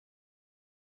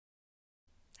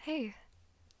Hey,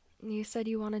 you said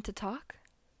you wanted to talk?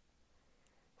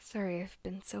 Sorry, I've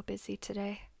been so busy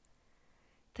today.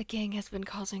 The gang has been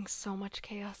causing so much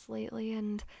chaos lately,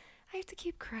 and I have to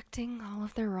keep correcting all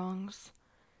of their wrongs.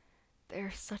 They're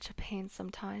such a pain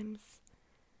sometimes.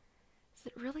 Is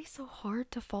it really so hard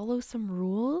to follow some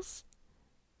rules?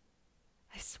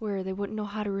 I swear they wouldn't know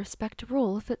how to respect a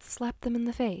rule if it slapped them in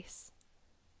the face.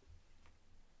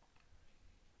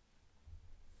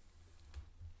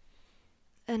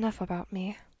 Enough about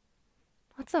me.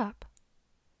 What's up?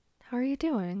 How are you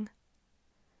doing?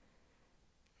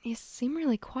 You seem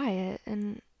really quiet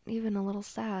and even a little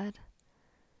sad.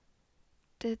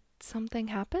 Did something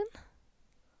happen?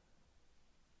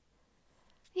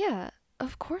 Yeah,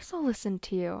 of course I'll listen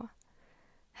to you.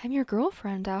 I'm your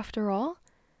girlfriend, after all.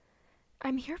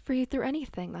 I'm here for you through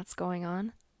anything that's going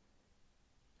on.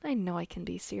 I know I can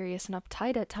be serious and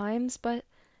uptight at times, but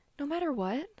no matter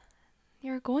what,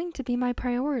 you're going to be my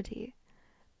priority.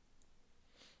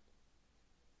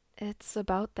 It's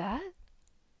about that?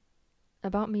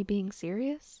 About me being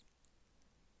serious?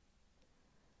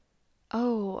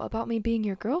 Oh, about me being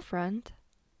your girlfriend?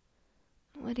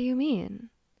 What do you mean?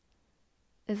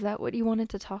 Is that what you wanted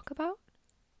to talk about?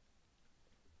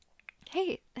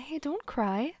 Hey, don't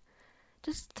cry.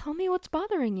 Just tell me what's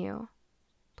bothering you.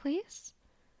 Please?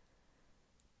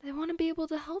 I want to be able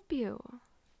to help you.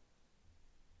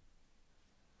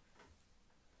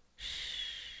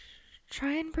 Shh.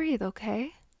 Try and breathe,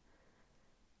 okay?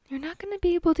 You're not going to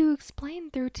be able to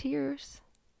explain through tears.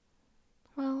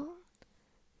 Well,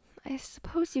 I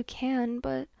suppose you can,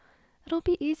 but it'll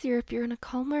be easier if you're in a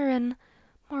calmer and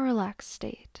more relaxed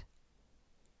state.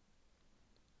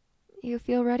 You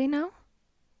feel ready now?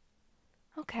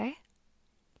 Okay.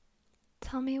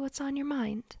 Tell me what's on your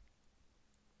mind.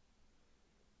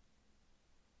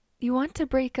 You want to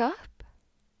break up?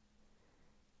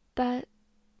 That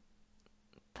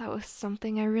was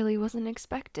something I really wasn't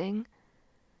expecting.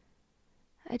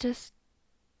 I just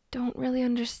don't really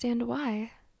understand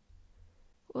why.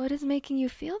 What is making you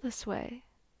feel this way?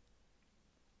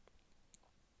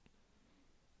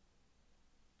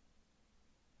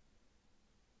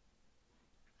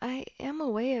 I am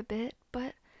away a bit,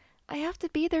 but I have to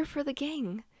be there for the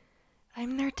gang.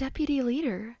 I'm their deputy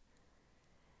leader.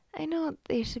 I know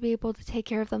they should be able to take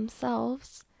care of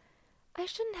themselves. I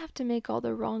shouldn't have to make all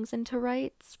their wrongs into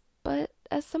rights, but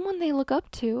as someone they look up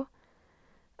to,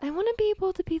 I want to be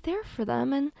able to be there for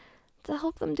them and to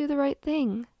help them do the right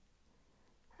thing.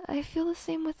 I feel the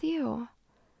same with you.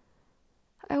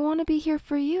 I want to be here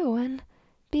for you and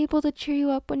be able to cheer you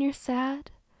up when you're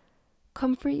sad,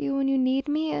 comfort you when you need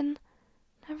me, and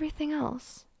everything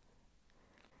else.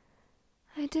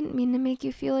 I didn't mean to make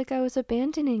you feel like I was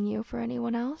abandoning you for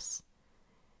anyone else.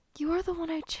 You are the one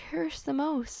I cherish the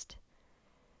most.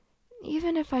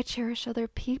 Even if I cherish other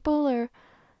people or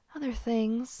other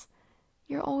things,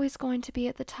 you're always going to be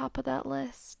at the top of that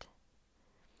list.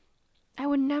 I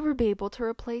would never be able to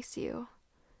replace you.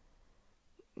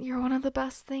 You're one of the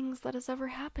best things that has ever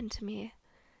happened to me,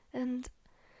 and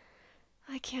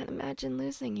I can't imagine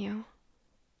losing you.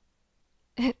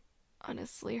 It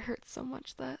honestly hurts so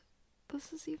much that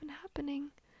this is even happening.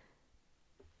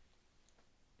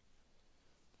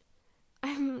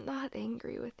 I'm not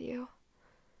angry with you.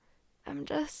 I'm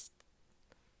just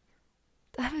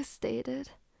devastated.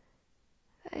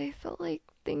 I felt like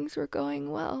things were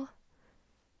going well.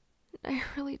 I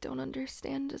really don't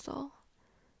understand is all.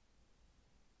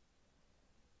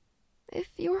 If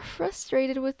you're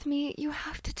frustrated with me, you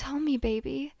have to tell me,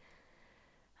 baby.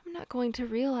 I'm not going to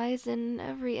realize in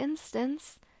every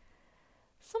instance.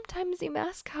 Sometimes you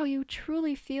mask how you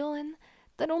truly feel, and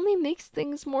that only makes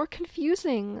things more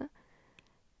confusing.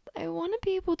 I want to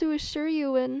be able to assure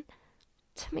you and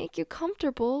to make you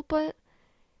comfortable, but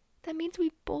that means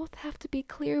we both have to be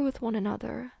clear with one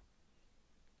another.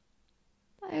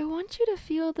 I want you to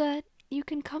feel that you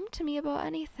can come to me about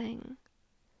anything.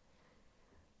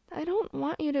 I don't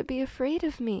want you to be afraid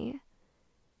of me,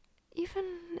 even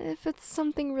if it's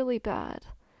something really bad,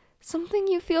 something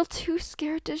you feel too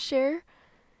scared to share.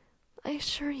 I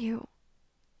assure you,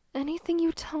 anything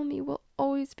you tell me will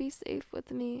always be safe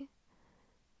with me.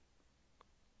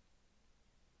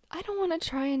 I don't want to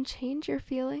try and change your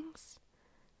feelings.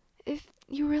 If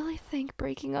you really think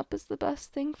breaking up is the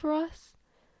best thing for us,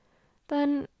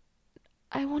 then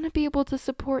I want to be able to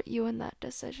support you in that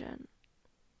decision.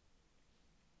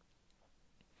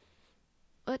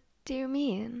 What do you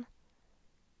mean?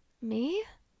 Me?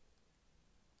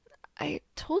 I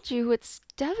told you it's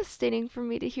devastating for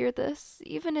me to hear this,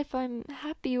 even if I'm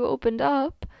happy you opened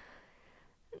up.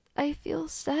 I feel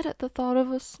sad at the thought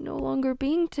of us no longer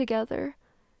being together.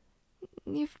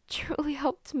 You've truly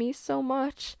helped me so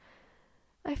much.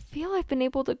 I feel I've been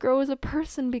able to grow as a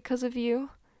person because of you.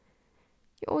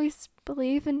 You always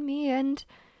believe in me, and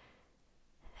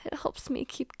it helps me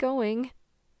keep going.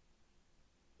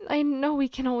 I know we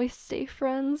can always stay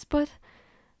friends, but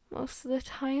most of the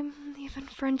time, even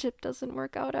friendship doesn't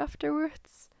work out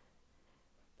afterwards.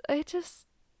 I just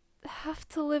have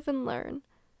to live and learn.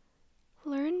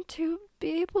 Learn to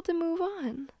be able to move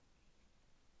on.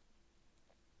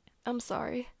 I'm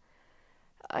sorry.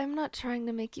 I'm not trying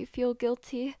to make you feel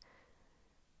guilty.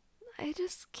 I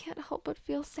just can't help but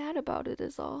feel sad about it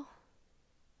is all.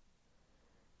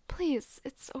 Please,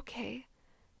 it's okay.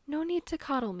 No need to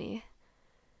coddle me.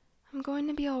 I'm going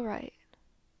to be alright.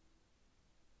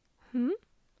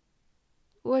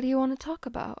 What do you want to talk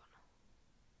about?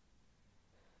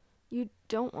 You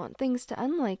don't want things to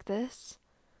end like this.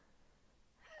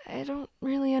 I don't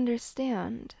really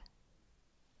understand.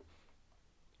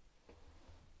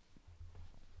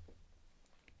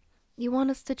 You want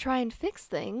us to try and fix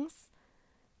things,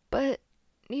 but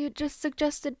you just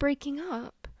suggested breaking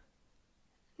up.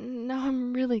 Now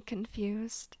I'm really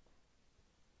confused.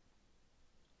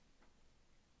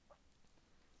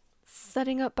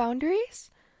 Setting up boundaries?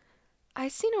 I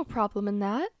see no problem in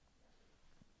that.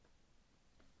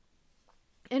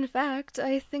 In fact,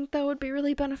 I think that would be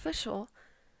really beneficial.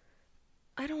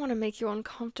 I don't want to make you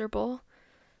uncomfortable,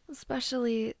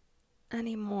 especially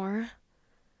anymore.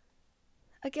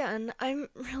 Again, I'm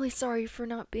really sorry for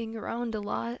not being around a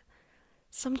lot.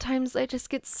 Sometimes I just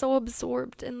get so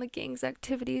absorbed in the gang's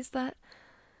activities that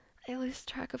I lose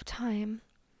track of time.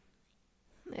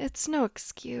 It's no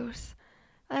excuse.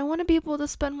 I want to be able to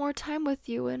spend more time with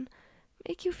you and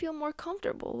make you feel more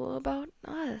comfortable about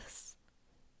us.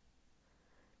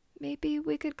 Maybe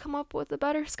we could come up with a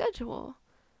better schedule.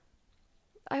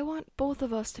 I want both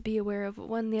of us to be aware of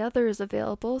when the other is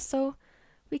available so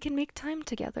we can make time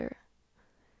together.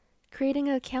 Creating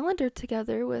a calendar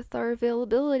together with our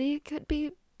availability could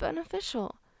be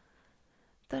beneficial.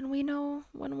 Then we know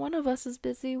when one of us is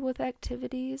busy with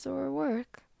activities or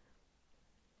work.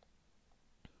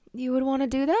 You would want to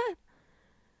do that?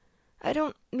 I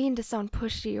don't mean to sound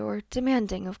pushy or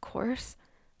demanding, of course.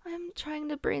 I'm trying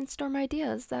to brainstorm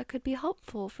ideas that could be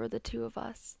helpful for the two of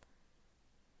us.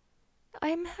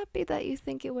 I'm happy that you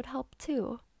think it would help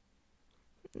too.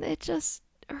 It just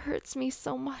hurts me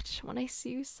so much when I see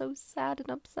you so sad and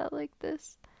upset like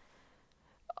this.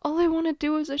 All I want to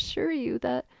do is assure you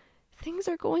that things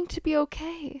are going to be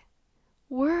okay.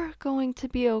 We're going to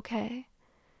be okay.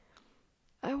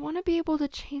 I want to be able to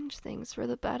change things for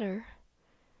the better.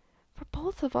 For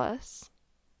both of us.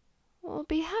 We'll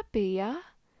be happy, yeah?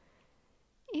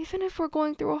 Even if we're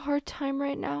going through a hard time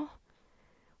right now,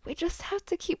 we just have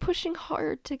to keep pushing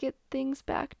hard to get things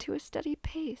back to a steady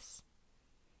pace.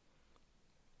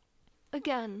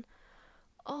 Again,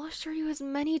 I'll assure you as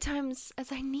many times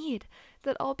as I need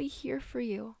that I'll be here for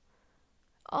you.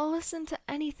 I'll listen to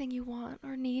anything you want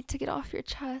or need to get off your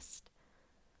chest.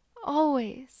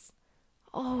 Always,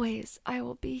 always I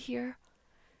will be here.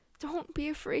 Don't be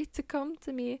afraid to come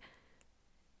to me.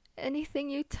 Anything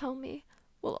you tell me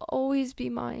will always be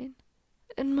mine,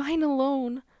 and mine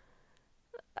alone.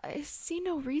 I see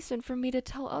no reason for me to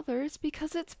tell others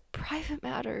because it's private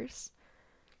matters.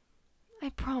 I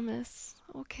promise,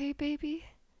 okay, baby?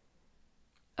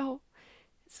 Oh,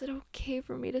 is it okay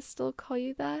for me to still call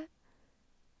you that?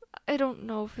 I don't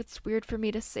know if it's weird for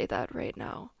me to say that right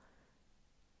now.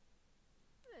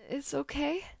 It's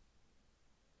okay?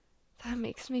 That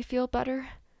makes me feel better.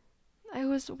 I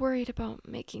was worried about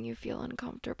making you feel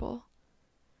uncomfortable.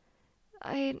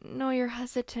 I know you're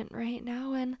hesitant right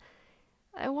now, and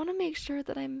I want to make sure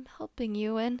that I'm helping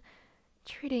you and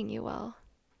treating you well.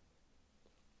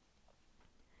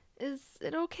 Is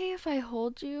it okay if I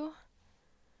hold you?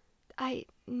 I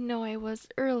know I was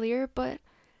earlier, but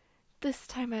this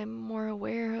time I'm more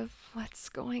aware of what's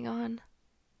going on.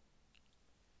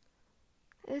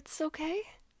 It's okay?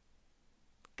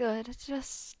 Good,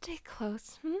 just stay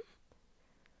close,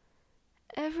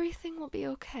 Everything will be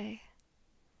okay.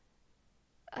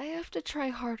 I have to try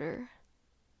harder.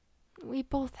 We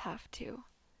both have to.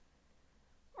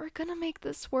 We're gonna make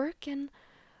this work, and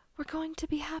we're going to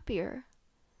be happier.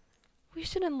 We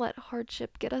shouldn't let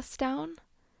hardship get us down.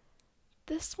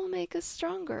 This will make us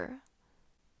stronger.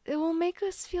 It will make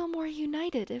us feel more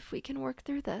united if we can work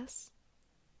through this.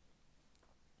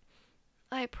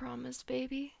 I promise,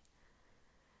 baby.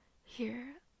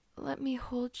 Here, let me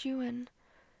hold you and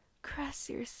caress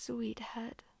your sweet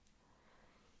head.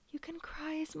 You can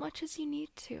cry as much as you need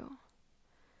to.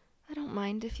 I don't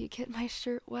mind if you get my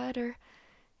shirt wet or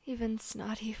even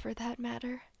snotty for that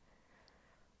matter.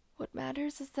 What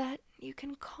matters is that you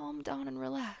can calm down and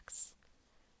relax.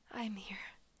 I'm here.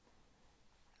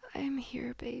 I'm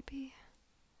here, baby.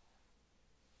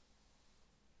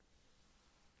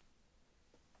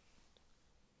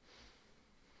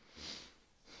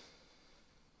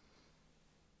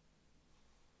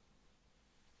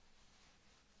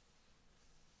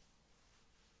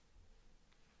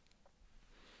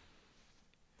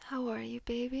 How are you,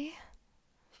 baby?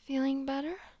 Feeling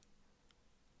better?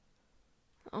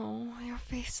 Oh, your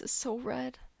face is so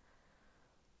red.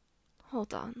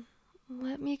 Hold on.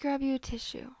 Let me grab you a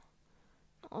tissue.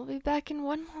 I'll be back in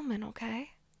one moment,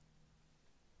 okay?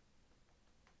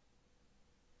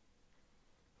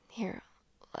 Here,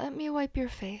 let me wipe your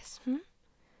face,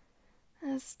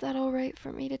 Is that alright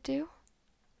for me to do?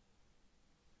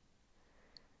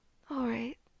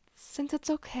 Alright, since it's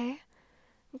okay,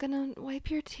 I'm gonna wipe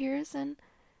your tears and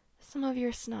some of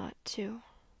your snot, too.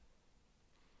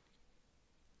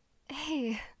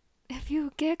 Hey, if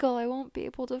you giggle, I won't be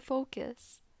able to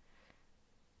focus.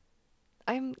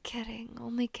 I'm kidding,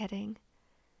 only kidding.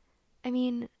 I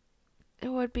mean, it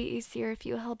would be easier if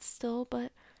you held still,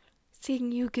 but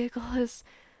seeing you giggle is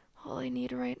all I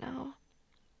need right now.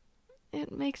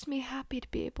 It makes me happy to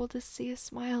be able to see a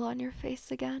smile on your face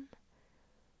again.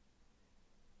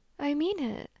 I mean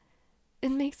it. It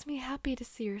makes me happy to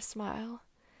see your smile.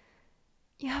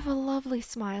 You have a lovely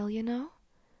smile, you know?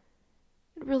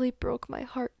 It really broke my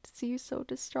heart to see you so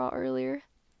distraught earlier.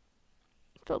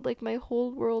 It felt like my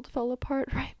whole world fell apart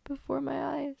right before my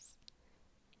eyes.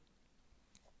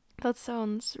 That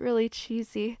sounds really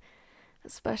cheesy,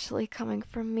 especially coming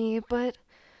from me, but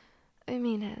I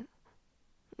mean it.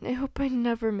 I hope I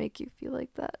never make you feel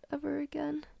like that ever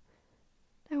again.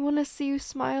 I want to see you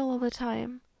smile all the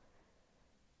time.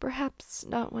 Perhaps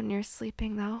not when you're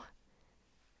sleeping, though.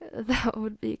 That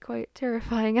would be quite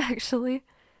terrifying, actually.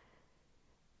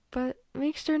 But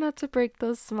make sure not to break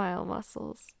those smile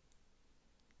muscles.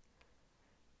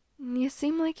 You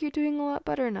seem like you're doing a lot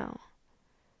better now.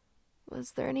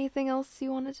 Was there anything else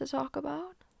you wanted to talk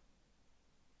about?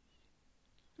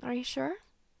 Are you sure?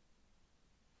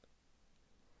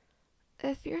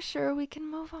 If you're sure, we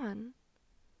can move on.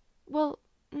 Well,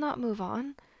 not move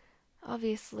on.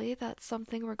 Obviously, that's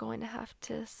something we're going to have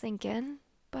to sink in,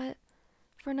 but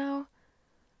for now,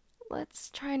 let's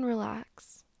try and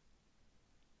relax.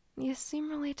 You seem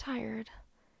really tired,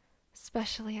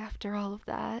 especially after all of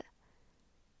that.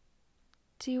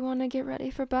 Do you want to get ready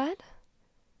for bed?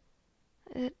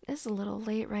 It is a little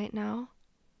late right now.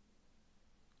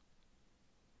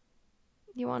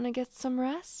 You want to get some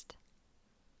rest?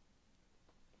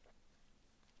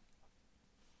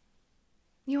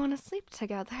 You want to sleep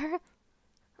together?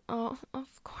 Oh,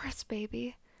 of course,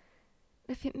 baby.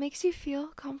 If it makes you feel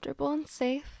comfortable and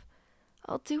safe,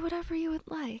 I'll do whatever you would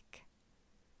like.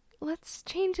 Let's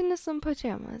change into some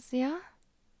pajamas, yeah?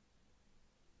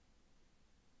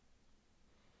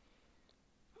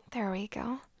 There we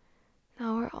go.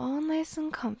 Now we're all nice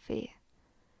and comfy.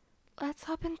 Let's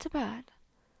hop into bed.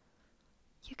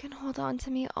 You can hold on to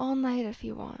me all night if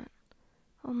you want.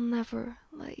 I'll never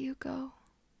let you go.